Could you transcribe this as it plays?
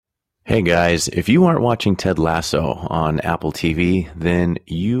Hey guys, if you aren't watching Ted Lasso on Apple TV, then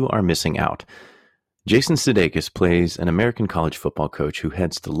you are missing out. Jason Sudeikis plays an American college football coach who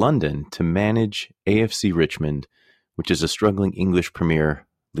heads to London to manage AFC Richmond, which is a struggling English Premier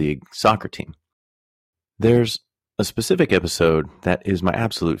League soccer team. There's a specific episode that is my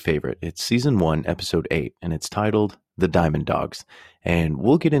absolute favorite. It's season 1, episode 8, and it's titled The Diamond Dogs. And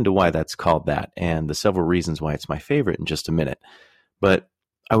we'll get into why that's called that and the several reasons why it's my favorite in just a minute. But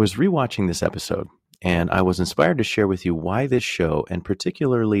I was rewatching this episode, and I was inspired to share with you why this show, and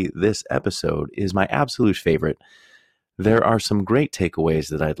particularly this episode, is my absolute favorite. There are some great takeaways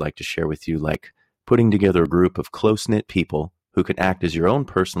that I'd like to share with you, like putting together a group of close-knit people who can act as your own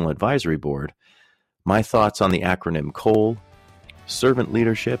personal advisory board, my thoughts on the acronym COAL, servant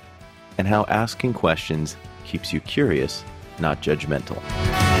leadership, and how asking questions keeps you curious, not judgmental.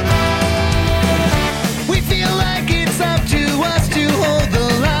 We feel like it's up to us to hold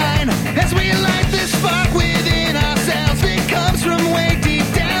the line as we light this spark within ourselves. It comes from way deep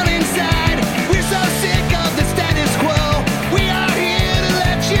down inside. We're so sick of the status quo. We are here to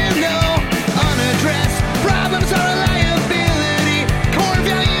let you know. Unaddressed problems are a liability. Core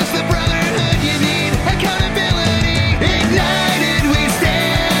values, the brotherhood you need. Accountability. Ignited we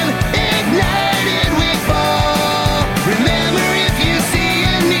stand. Ignited we fall. Remember, if you see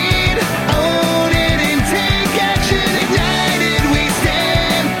a need, own it and take action. Ignited we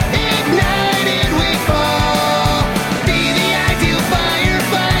stand. Ignited we fall. Be the ideal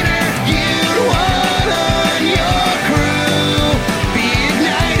firefighter you'd want on your crew. Be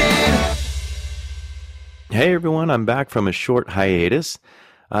ignited. Hey everyone, I'm back from a short hiatus.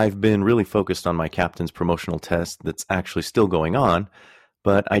 I've been really focused on my captain's promotional test that's actually still going on,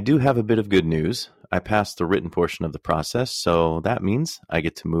 but I do have a bit of good news. I passed the written portion of the process, so that means I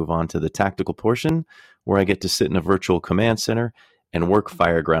get to move on to the tactical portion, where I get to sit in a virtual command center and work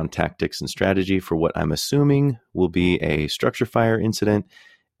fireground tactics and strategy for what I'm assuming will be a structure fire incident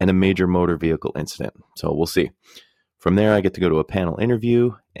and a major motor vehicle incident. So we'll see. From there, I get to go to a panel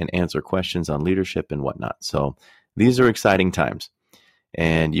interview and answer questions on leadership and whatnot. So these are exciting times.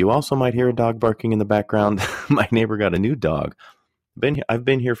 And you also might hear a dog barking in the background. My neighbor got a new dog. I've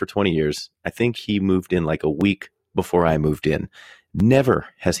been here for 20 years. I think he moved in like a week before I moved in. Never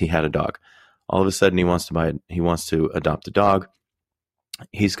has he had a dog. All of a sudden, he wants to adopt a dog.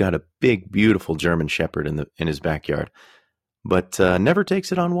 He's got a big, beautiful German Shepherd in his backyard, but never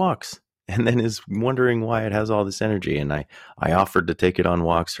takes it on walks. And then is wondering why it has all this energy. And I offered to take it on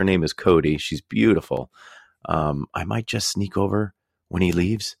walks. Her name is Cody. She's beautiful. I might just sneak over when he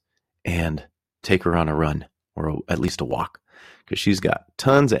leaves and take her on a run or at least a walk, because she's got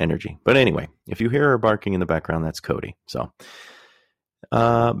tons of energy. But anyway, if you hear her barking in the background, that's Cody. So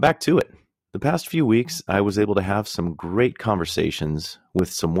back to it. The past few weeks, I was able to have some great conversations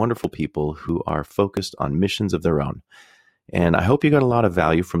with some wonderful people who are focused on missions of their own. And I hope you got a lot of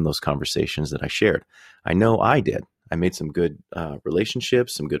value from those conversations that I shared. I know I did. I made some good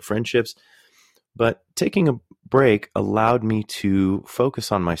relationships, some good friendships. But taking a break allowed me to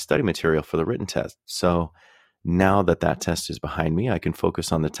focus on my study material for the written test. So now that that test is behind me, I can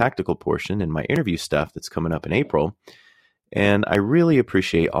focus on the tactical portion and my interview stuff that's coming up in April. And I really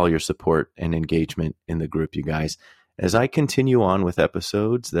appreciate all your support and engagement in the group, you guys. As I continue on with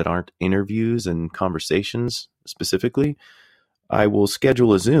episodes that aren't interviews and conversations specifically, I will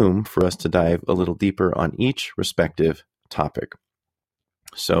schedule a Zoom for us to dive a little deeper on each respective topic.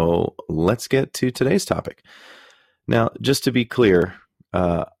 So let's get to today's topic. Now, just to be clear,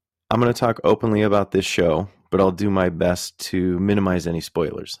 I'm going to talk openly about this show, but I'll do my best to minimize any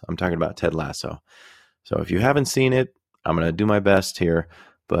spoilers. I'm talking about Ted Lasso. So if you haven't seen it, I'm going to do my best here.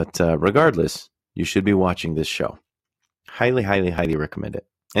 But regardless, you should be watching this show. Highly, highly, highly recommend it.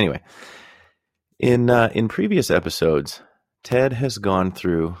 Anyway, in previous episodes, Ted has gone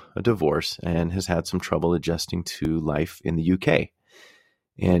through a divorce and has had some trouble adjusting to life in the UK.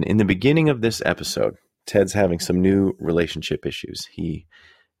 And in the beginning of this episode, Ted's having some new relationship issues. He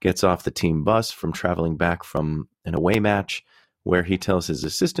gets off the team bus from traveling back from an away match where he tells his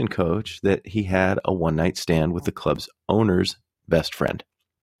assistant coach that he had a one-night stand with the club's owner's best friend.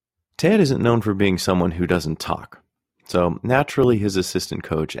 Ted isn't known for being someone who doesn't talk. So naturally, his assistant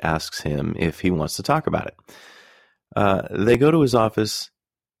coach asks him if he wants to talk about it. They go to his office,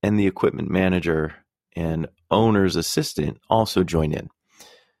 and the equipment manager and owner's assistant also join in.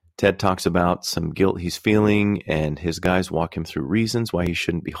 Ted talks about some guilt he's feeling, and his guys walk him through reasons why he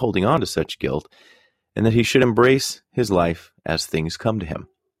shouldn't be holding on to such guilt, and that he should embrace his life as things come to him.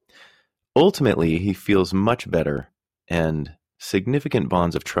 Ultimately, he feels much better, and significant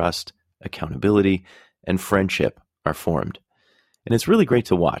bonds of trust, accountability, and friendship are formed. And it's really great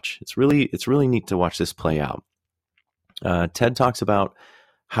to watch. It's really neat to watch this play out. Ted talks about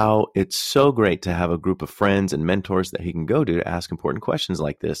how it's so great to have a group of friends and mentors that he can go to ask important questions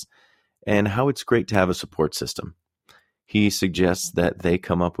like this, and how it's great to have a support system. He suggests that they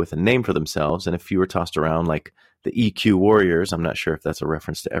come up with a name for themselves, and a few are tossed around like the EQ Warriors. I'm not sure if that's a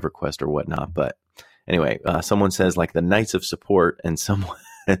reference to EverQuest or whatnot, but anyway, someone says like the Knights of Support, and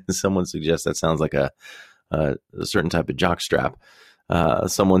someone suggests that sounds like a certain type of jockstrap.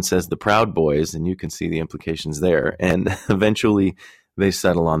 Someone says the Proud Boys, and you can see the implications there. And eventually they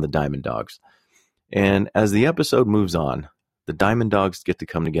settle on the Diamond Dogs. And as the episode moves on, the Diamond Dogs get to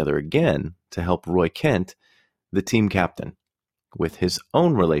come together again to help Roy Kent, the team captain, with his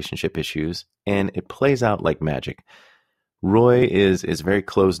own relationship issues, and it plays out like magic. Roy is very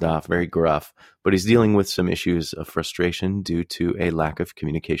closed off, very gruff, but he's dealing with some issues of frustration due to a lack of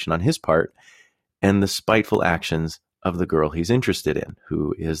communication on his part and the spiteful actions of the girl he's interested in,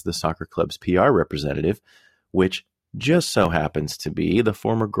 who is the soccer club's PR representative, which just so happens to be the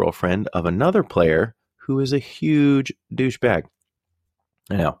former girlfriend of another player who is a huge douchebag.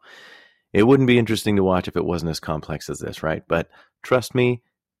 Now, it wouldn't be interesting to watch if it wasn't as complex as this, right? But trust me,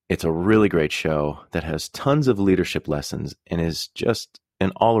 it's a really great show that has tons of leadership lessons and is just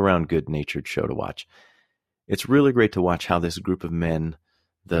an all-around good-natured show to watch. It's really great to watch how this group of men,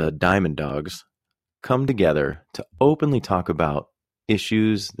 the Diamond Dogs, come together to openly talk about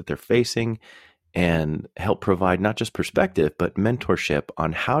issues that they're facing and help provide not just perspective, but mentorship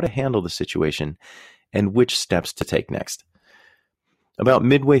on how to handle the situation and which steps to take next. About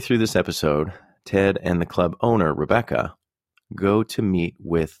midway through this episode, Ted and the club owner, Rebecca, go to meet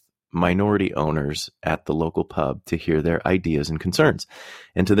with minority owners at the local pub to hear their ideas and concerns.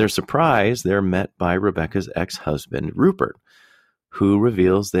 And to their surprise, they're met by Rebecca's ex-husband, Rupert, who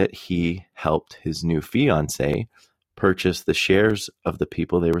reveals that he helped his new fiancée purchase the shares of the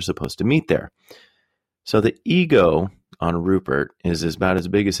people they were supposed to meet there. So the ego on Rupert is about as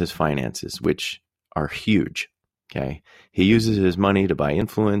big as his finances, which are huge. Okay, he uses his money to buy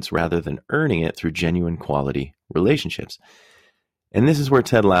influence rather than earning it through genuine quality relationships. And this is where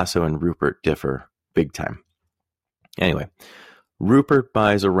Ted Lasso and Rupert differ big time. Anyway, Rupert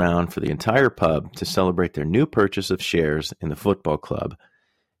buys a round for the entire pub to celebrate their new purchase of shares in the football club.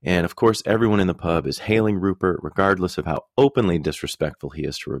 And of course, everyone in the pub is hailing Rupert, regardless of how openly disrespectful he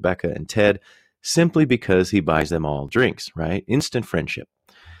is to Rebecca and Ted, simply because he buys them all drinks, right? Instant friendship.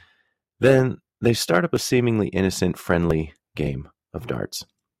 Then they start up a seemingly innocent, friendly game of darts.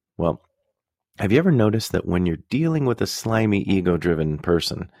 Well, have you ever noticed that when you're dealing with a slimy, ego-driven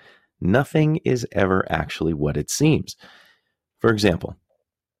person, nothing is ever actually what it seems? For example,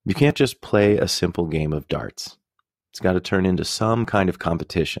 you can't just play a simple game of darts. It's got to turn into some kind of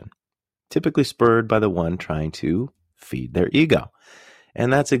competition, typically spurred by the one trying to feed their ego.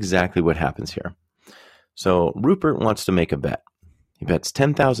 And that's exactly what happens here. So Rupert wants to make a bet. He bets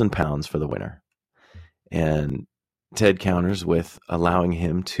 £10,000 for the winner. And Ted counters with allowing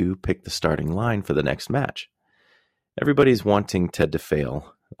him to pick the starting line for the next match. Everybody's wanting Ted to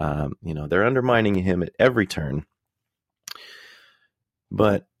fail. They're undermining him at every turn.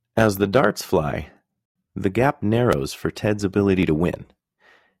 But as the darts fly, the gap narrows for Ted's ability to win.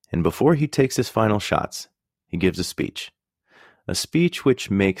 And before he takes his final shots, he gives a speech. A speech which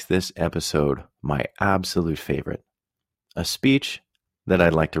makes this episode my absolute favorite. A speech that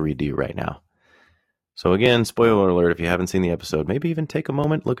I'd like to read to you right now. So again, spoiler alert, if you haven't seen the episode, maybe even take a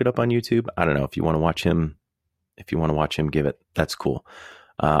moment, look it up on YouTube. I don't know, if you want to watch him give it, that's cool.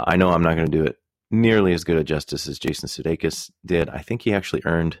 I know I'm not going to do it nearly as good a justice as Jason Sudeikis did. I think he actually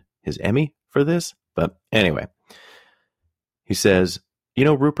earned his Emmy for this, but anyway. He says,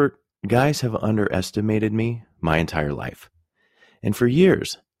 Rupert, guys have underestimated me my entire life. And for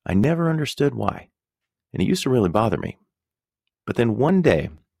years, I never understood why. And it used to really bother me. But then one day,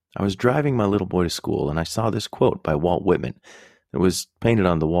 I was driving my little boy to school, and I saw this quote by Walt Whitman that was painted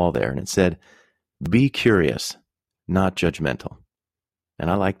on the wall there, and it said, "Be curious, not judgmental."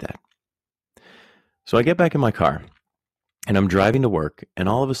 And I like that. So I get back in my car, and I'm driving to work, and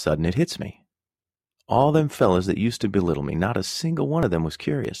all of a sudden it hits me. All them fellas that used to belittle me, not a single one of them was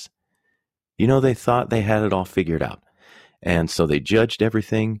curious. They thought they had it all figured out, and so they judged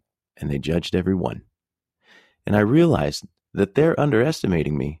everything, and they judged everyone. And I realized that they're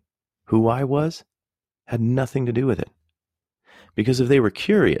underestimating me. Who I was had nothing to do with it. Because if they were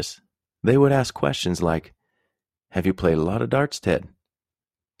curious, they would ask questions like, "Have you played a lot of darts, Ted?"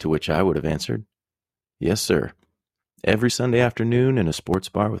 To which I would have answered, "Yes, sir. Every Sunday afternoon in a sports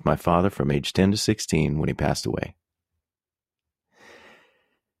bar with my father from age 10 to 16 when he passed away."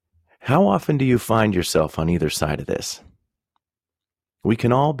 How often do you find yourself on either side of this? We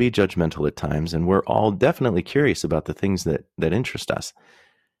can all be judgmental at times, and we're all definitely curious about the things that interest us.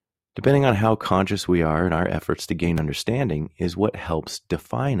 Depending on how conscious we are in our efforts to gain understanding is what helps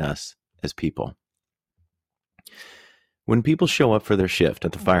define us as people. When people show up for their shift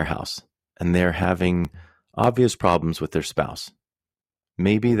at the firehouse and they're having obvious problems with their spouse,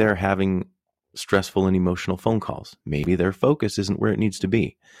 maybe they're having stressful and emotional phone calls, maybe their focus isn't where it needs to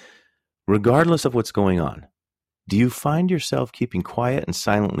be. Regardless of what's going on, do you find yourself keeping quiet and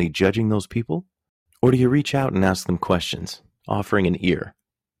silently judging those people? Or do you reach out and ask them questions, offering an ear?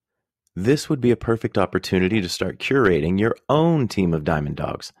 This would be a perfect opportunity to start curating your own team of Diamond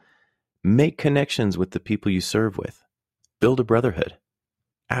Dogs. Make connections with the people you serve with. Build a brotherhood.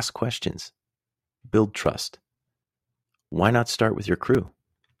 Ask questions. Build trust. Why not start with your crew?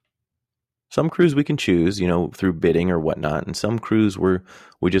 Some crews we can choose, through bidding or whatnot, and some crews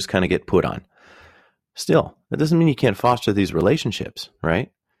we just kind of get put on. Still, that doesn't mean you can't foster these relationships,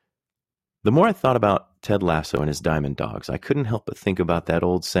 right? The more I thought about Ted Lasso and his Diamond Dogs, I couldn't help but think about that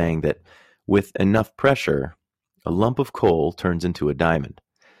old saying that with enough pressure, a lump of coal turns into a diamond.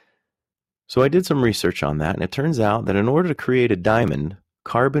 So I did some research on that, and it turns out that in order to create a diamond,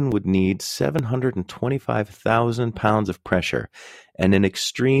 carbon would need 725,000 pounds of pressure and an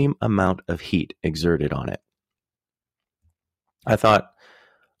extreme amount of heat exerted on it. I thought,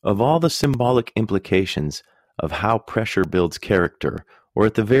 of all the symbolic implications of how pressure builds character, or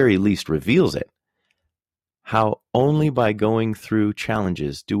at the very least reveals it, how only by going through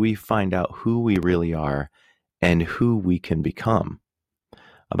challenges do we find out who we really are and who we can become.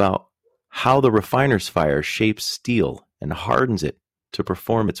 About how the refiner's fire shapes steel and hardens it to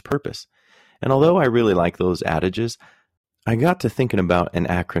perform its purpose. And although I really like those adages, I got to thinking about an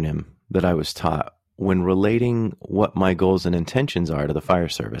acronym that I was taught when relating what my goals and intentions are to the fire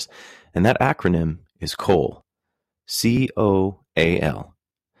service. And that acronym is COAL. COAL.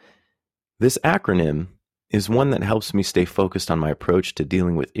 This acronym is one that helps me stay focused on my approach to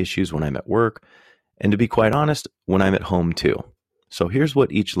dealing with issues when I'm at work, and to be quite honest, when I'm at home too. So here's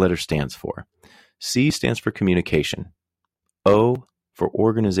what each letter stands for. C stands for communication. O for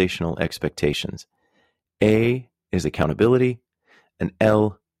organizational expectations. A is accountability, and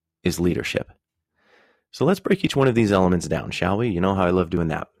L is leadership. So let's break each one of these elements down, shall we? You know how I love doing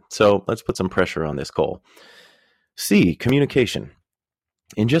that. So let's put some pressure on this coal. C, communication.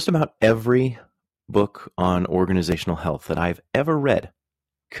 In just about every book on organizational health that I've ever read,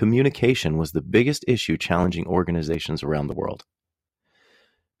 communication was the biggest issue challenging organizations around the world.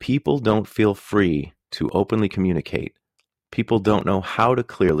 People don't feel free to openly communicate. People don't know how to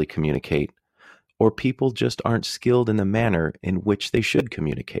clearly communicate, or people just aren't skilled in the manner in which they should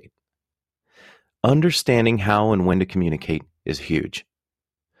communicate. Understanding how and when to communicate is huge.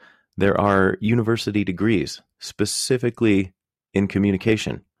 There are university degrees specifically in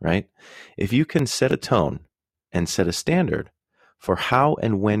communication, right? If you can set a tone and set a standard for how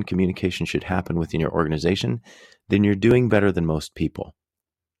and when communication should happen within your organization, then you're doing better than most people.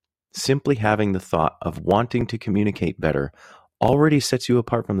 Simply having the thought of wanting to communicate better already sets you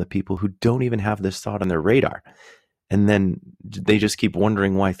apart from the people who don't even have this thought on their radar. And then they just keep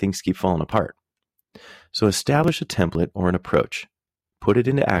wondering why things keep falling apart. So establish a template or an approach, put it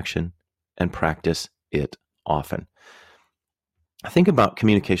into action, and practice it often. Think about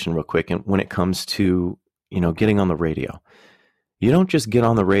communication real quick, and when it comes to, getting on the radio. You don't just get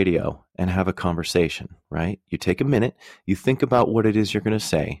on the radio and have a conversation, right? You take a minute, you think about what it is you're going to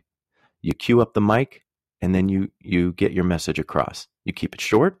say, you cue up the mic, and then you get your message across. You keep it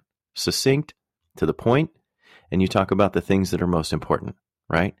short, succinct, to the point, and you talk about the things that are most important,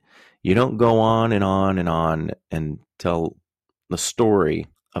 right? You don't go on and on and on and tell the story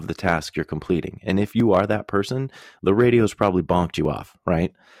of the task you're completing. And if you are that person, the radio's probably bonked you off,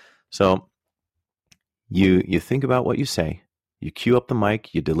 right? So you think about what you say, you cue up the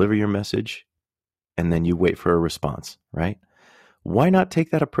mic, you deliver your message, and then you wait for a response, right? Why not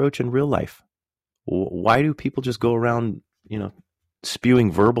take that approach in real life? Why do people just go around,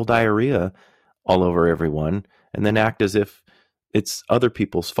 spewing verbal diarrhea all over everyone and then act as if it's other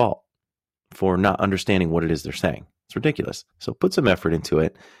people's fault for not understanding what it is they're saying? It's ridiculous. So put some effort into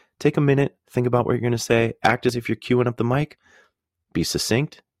it. Take a minute, think about what you're going to say, act as if you're queuing up the mic, be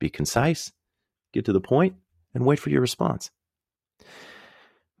succinct, be concise, get to the point, and wait for your response.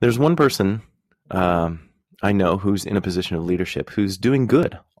 There's one person I know who's in a position of leadership who's doing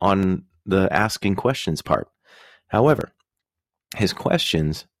good on the asking questions part. However, his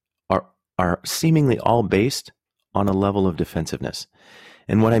questions are seemingly all based on a level of defensiveness.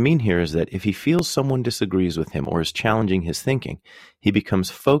 And what I mean here is that if he feels someone disagrees with him or is challenging his thinking, he becomes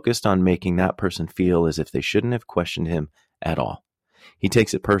focused on making that person feel as if they shouldn't have questioned him at all. He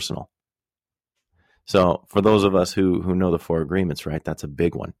takes it personal. So for those of us who know the 4 agreements, right, that's a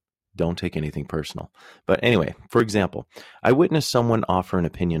big one. Don't take anything personal. But anyway, for example, I witnessed someone offer an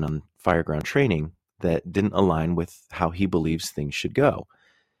opinion on fireground training that didn't align with how he believes things should go.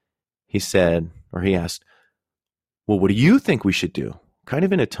 He asked, well, what do you think we should do? Kind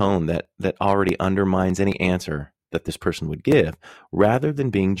of in a tone that already undermines any answer that this person would give, rather than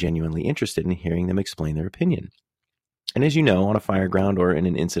being genuinely interested in hearing them explain their opinion. And as you know, on a fireground or in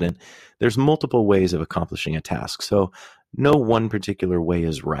an incident, there's multiple ways of accomplishing a task. So no one particular way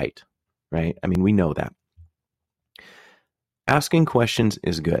is right? I mean, we know that. Asking questions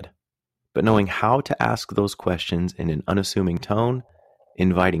is good, but knowing how to ask those questions in an unassuming tone,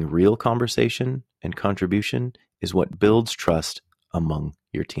 inviting real conversation and contribution is what builds trust among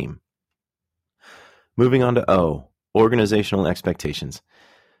your team. Moving on to O, organizational expectations.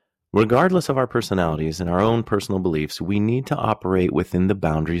 Regardless of our personalities and our own personal beliefs, we need to operate within the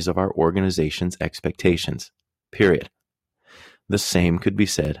boundaries of our organization's expectations, period. The same could be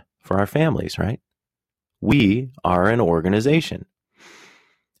said for our families, right? We are an organization.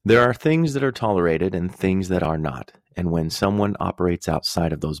 There are things that are tolerated and things that are not. And when someone operates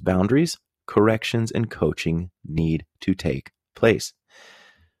outside of those boundaries, corrections and coaching need to take place.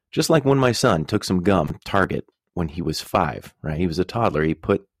 Just like when my son took some gum from Target when he was 5, right? He was a toddler.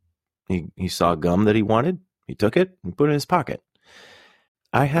 He saw gum that he wanted. He took it and put it in his pocket.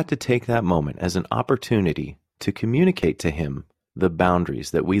 I had to take that moment as an opportunity to communicate to him the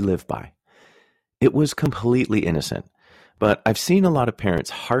boundaries that we live by. It was completely innocent, but I've seen a lot of parents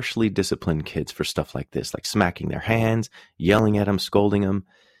harshly discipline kids for stuff like this, like smacking their hands, yelling at them, scolding them,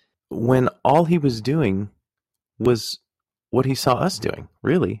 when all he was doing was what he saw us doing,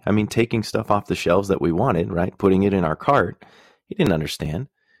 really. I mean, taking stuff off the shelves that we wanted, right? Putting it in our cart. He didn't understand.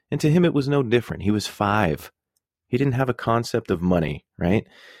 And to him, it was no different. He was 5. He didn't have a concept of money, right?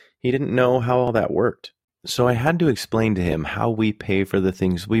 He didn't know how all that worked. So I had to explain to him how we pay for the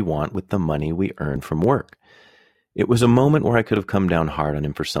things we want with the money we earn from work. It was a moment where I could have come down hard on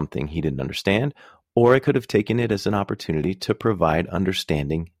him for something he didn't understand, or I could have taken it as an opportunity to provide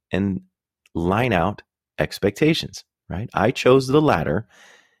understanding and line out expectations, right? I chose the latter,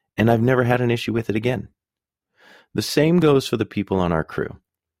 and I've never had an issue with it again. The same goes for the people on our crew.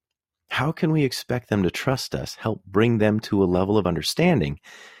 How can we expect them to trust us, help bring them to a level of understanding,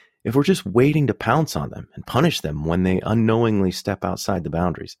 if we're just waiting to pounce on them and punish them when they unknowingly step outside the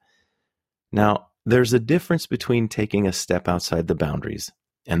boundaries? Now, there's a difference between taking a step outside the boundaries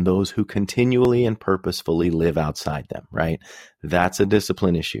and those who continually and purposefully live outside them, right? That's a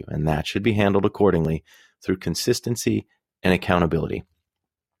discipline issue, and that should be handled accordingly through consistency and accountability.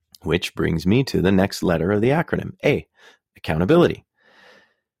 Which brings me to the next letter of the acronym, A, accountability.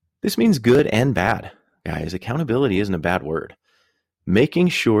 This means good and bad. Guys, accountability isn't a bad word. Making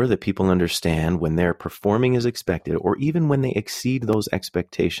sure that people understand when they're performing as expected, or even when they exceed those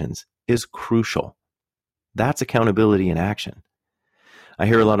expectations, is crucial. That's accountability in action. I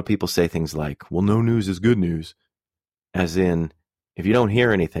hear a lot of people say things like, well, no news is good news. As in, if you don't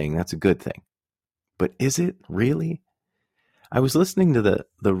hear anything, that's a good thing. But is it really? I was listening to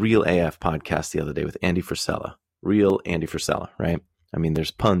the Real AF podcast the other day with Andy Frisella. Real Andy Frisella, right? I mean,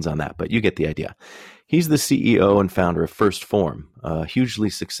 there's puns on that, but you get the idea. He's the CEO and founder of First Form, a hugely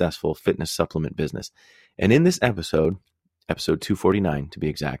successful fitness supplement business. And in this episode 249 to be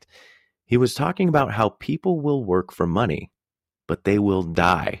exact, he was talking about how people will work for money, but they will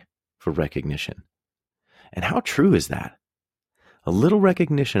die for recognition. And how true is that? A little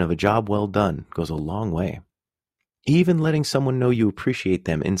recognition of a job well done goes a long way. Even letting someone know you appreciate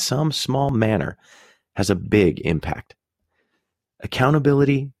them in some small manner has a big impact.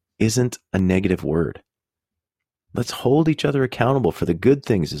 Accountability isn't a negative word. Let's hold each other accountable for the good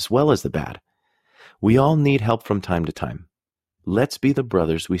things as well as the bad. We all need help from time to time. Let's be the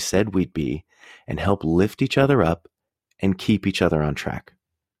brothers we said we'd be and help lift each other up and keep each other on track.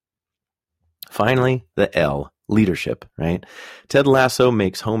 Finally, the L, leadership, right? Ted Lasso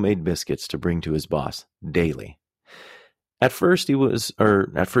makes homemade biscuits to bring to his boss daily. At first she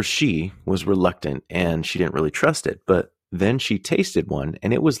was reluctant and she didn't really trust it, but then she tasted one,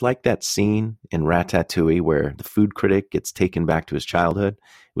 and it was like that scene in Ratatouille where the food critic gets taken back to his childhood.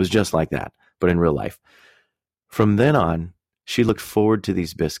 It was just like that, but in real life. From then on, she looked forward to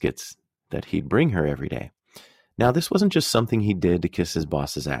these biscuits that he'd bring her every day. Now, this wasn't just something he did to kiss his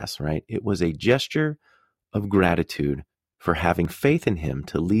boss's ass, right? It was a gesture of gratitude for having faith in him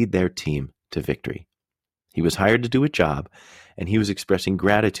to lead their team to victory. He was hired to do a job, and he was expressing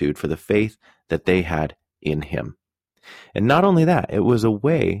gratitude for the faith that they had in him. And not only that, it was a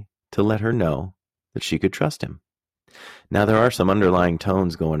way to let her know that she could trust him. Now, there are some underlying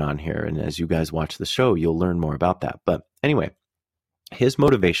tones going on here, and as you guys watch the show, you'll learn more about that. But anyway, his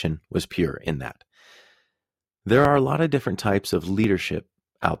motivation was pure in that. There are a lot of different types of leadership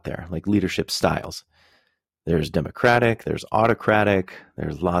out there, like leadership styles. There's democratic, there's autocratic,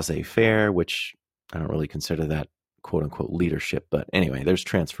 there's laissez-faire, which I don't really consider that quote-unquote leadership. But anyway, there's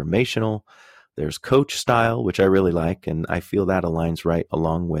transformational, there's coach style, which I really like, and I feel that aligns right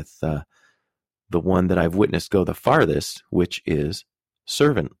along with the one that I've witnessed go the farthest, which is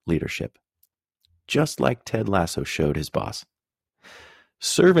servant leadership, just like Ted Lasso showed his boss.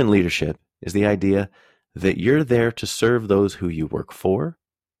 Servant leadership is the idea that you're there to serve those who you work for,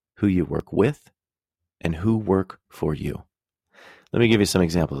 who you work with, and who work for you. Let me give you some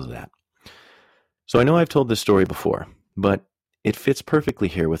examples of that. So I know I've told this story before, but it fits perfectly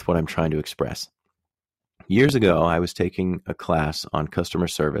here with what I'm trying to express. Years ago, I was taking a class on customer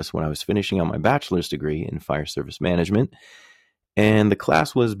service when I was finishing out my bachelor's degree in fire service management, and the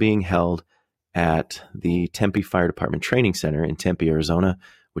class was being held at the Tempe Fire Department Training Center in Tempe, Arizona,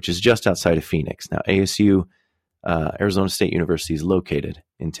 which is just outside of Phoenix. Now, ASU, Arizona State University, is located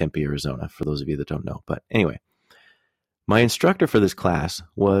in Tempe, Arizona, for those of you that don't know. But anyway, my instructor for this class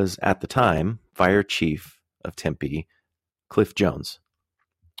was, at the time, Fire Chief of Tempe, Cliff Jones.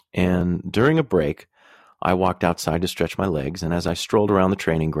 And during a break, I walked outside to stretch my legs, and as I strolled around the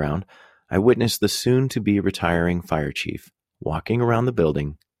training ground, I witnessed the soon-to-be retiring fire chief walking around the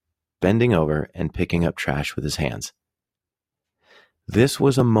building, bending over and picking up trash with his hands. This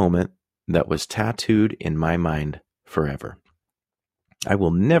was a moment that was tattooed in my mind forever. I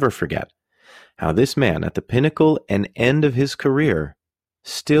will never forget how this man, at the pinnacle and end of his career,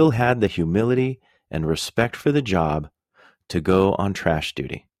 still had the humility and respect for the job to go on trash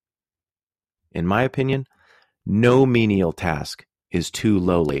duty. In my opinion, no menial task is too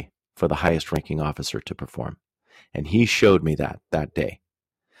lowly for the highest ranking officer to perform. And he showed me that day.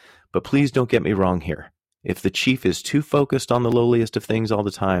 But please don't get me wrong here. If the chief is too focused on the lowliest of things all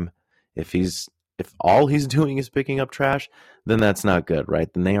the time, if all he's doing is picking up trash, then that's not good,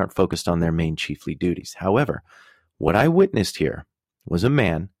 right? Then they aren't focused on their main chiefly duties. However, what I witnessed here was a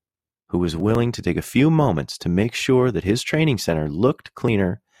man who was willing to take a few moments to make sure that his training center looked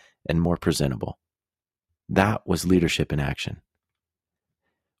cleaner and more presentable. That was leadership in action.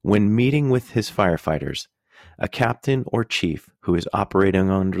 When meeting with his firefighters, a captain or chief who is operating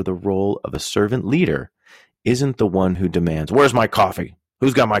under the role of a servant leader isn't the one who demands, "Where's my coffee?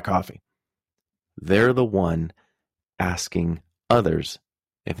 Who's got my coffee?" They're the one asking others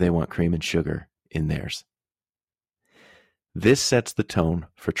if they want cream and sugar in theirs. This sets the tone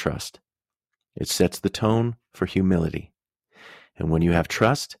for trust. It sets the tone for humility. And when you have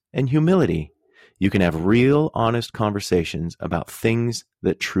trust and humility, you can have real, honest conversations about things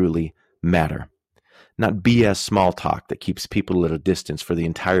that truly matter. Not BS small talk that keeps people at a distance for the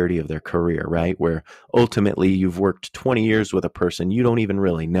entirety of their career, right? Where ultimately you've worked 20 years with a person you don't even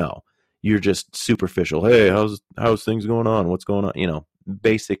really know. You're just superficial. Hey, how's things going on? What's going on?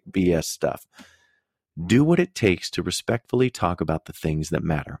 Basic BS stuff. Do what it takes to respectfully talk about the things that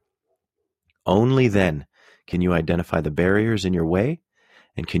matter. Only then can you identify the barriers in your way,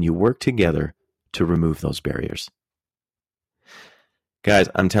 and can you work together to remove those barriers. Guys,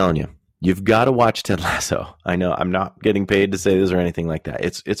 I'm telling you, you've got to watch Ted Lasso. I know I'm not getting paid to say this or anything like that.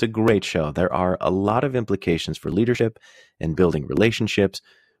 It's a great show. There are a lot of implications for leadership and building relationships,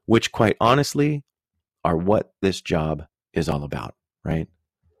 which quite honestly are what this job is all about, right?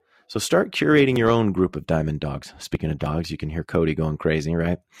 So start curating your own group of diamond dogs. Speaking of dogs, you can hear Cody going crazy,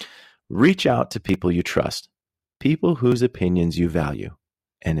 right? Reach out to people you trust, people whose opinions you value,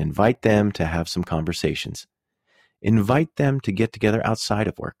 and invite them to have some conversations. Invite them to get together outside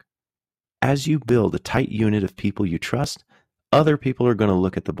of work. As you build a tight unit of people you trust, other people are going to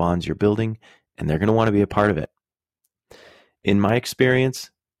look at the bonds you're building, and they're going to want to be a part of it. In my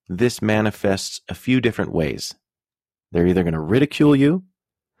experience, this manifests a few different ways. They're either going to ridicule you,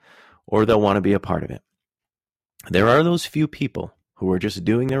 or they'll want to be a part of it. There are those few people who are just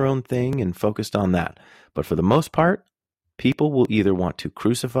doing their own thing and focused on that. But for the most part, people will either want to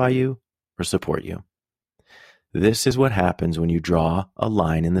crucify you or support you. This is what happens when you draw a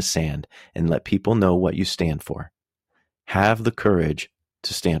line in the sand and let people know what you stand for. Have the courage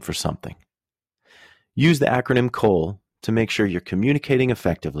to stand for something. Use the acronym COAL to make sure you're communicating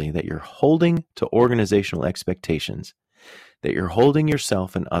effectively, that you're holding to organizational expectations, that you're holding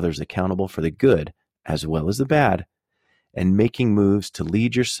yourself and others accountable for the good as well as the bad, and making moves to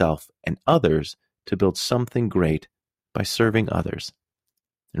lead yourself and others to build something great by serving others.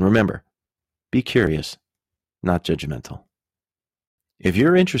 And remember, be curious, not judgmental. If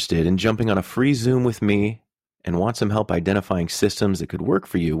you're interested in jumping on a free Zoom with me and want some help identifying systems that could work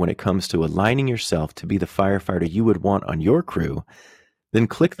for you when it comes to aligning yourself to be the firefighter you would want on your crew, then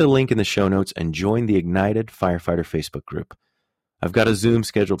click the link in the show notes and join the Ignited Firefighter Facebook group. I've got a Zoom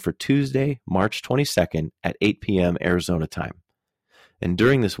scheduled for Tuesday, March 22nd at 8 p.m. Arizona time. And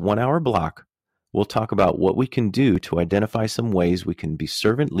during this 1-hour block, we'll talk about what we can do to identify some ways we can be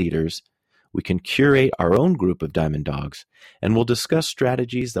servant leaders, we can curate our own group of Diamond Dogs, and we'll discuss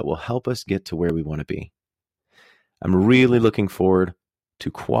strategies that will help us get to where we want to be. I'm really looking forward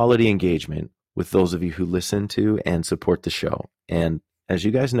to quality engagement with those of you who listen to and support the show. And as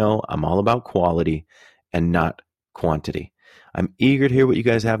you guys know, I'm all about quality and not quantity. I'm eager to hear what you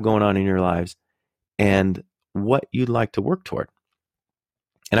guys have going on in your lives and what you'd like to work toward.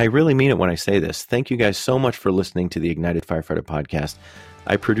 And I really mean it when I say this. Thank you guys so much for listening to the Ignited Firefighter podcast.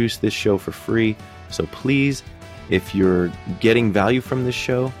 I produce this show for free, so please, if you're getting value from this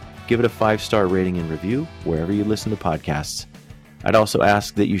show, give it a 5-star rating and review wherever you listen to podcasts. I'd also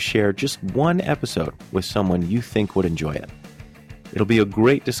ask that you share just one episode with someone you think would enjoy it. It'll be a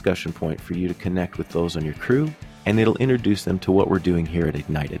great discussion point for you to connect with those on your crew, and it'll introduce them to what we're doing here at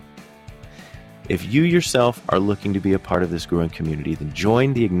Ignited. If you yourself are looking to be a part of this growing community, then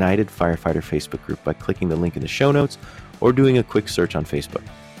join the Ignited Firefighter Facebook group by clicking the link in the show notes or doing a quick search on Facebook.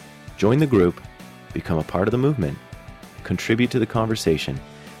 Join the group, become a part of the movement, contribute to the conversation,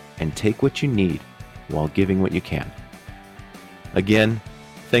 and take what you need while giving what you can. Again,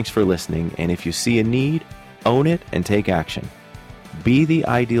 thanks for listening, and if you see a need, own it and take action. Be the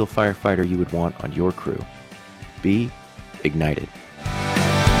ideal firefighter you would want on your crew. Be ignited.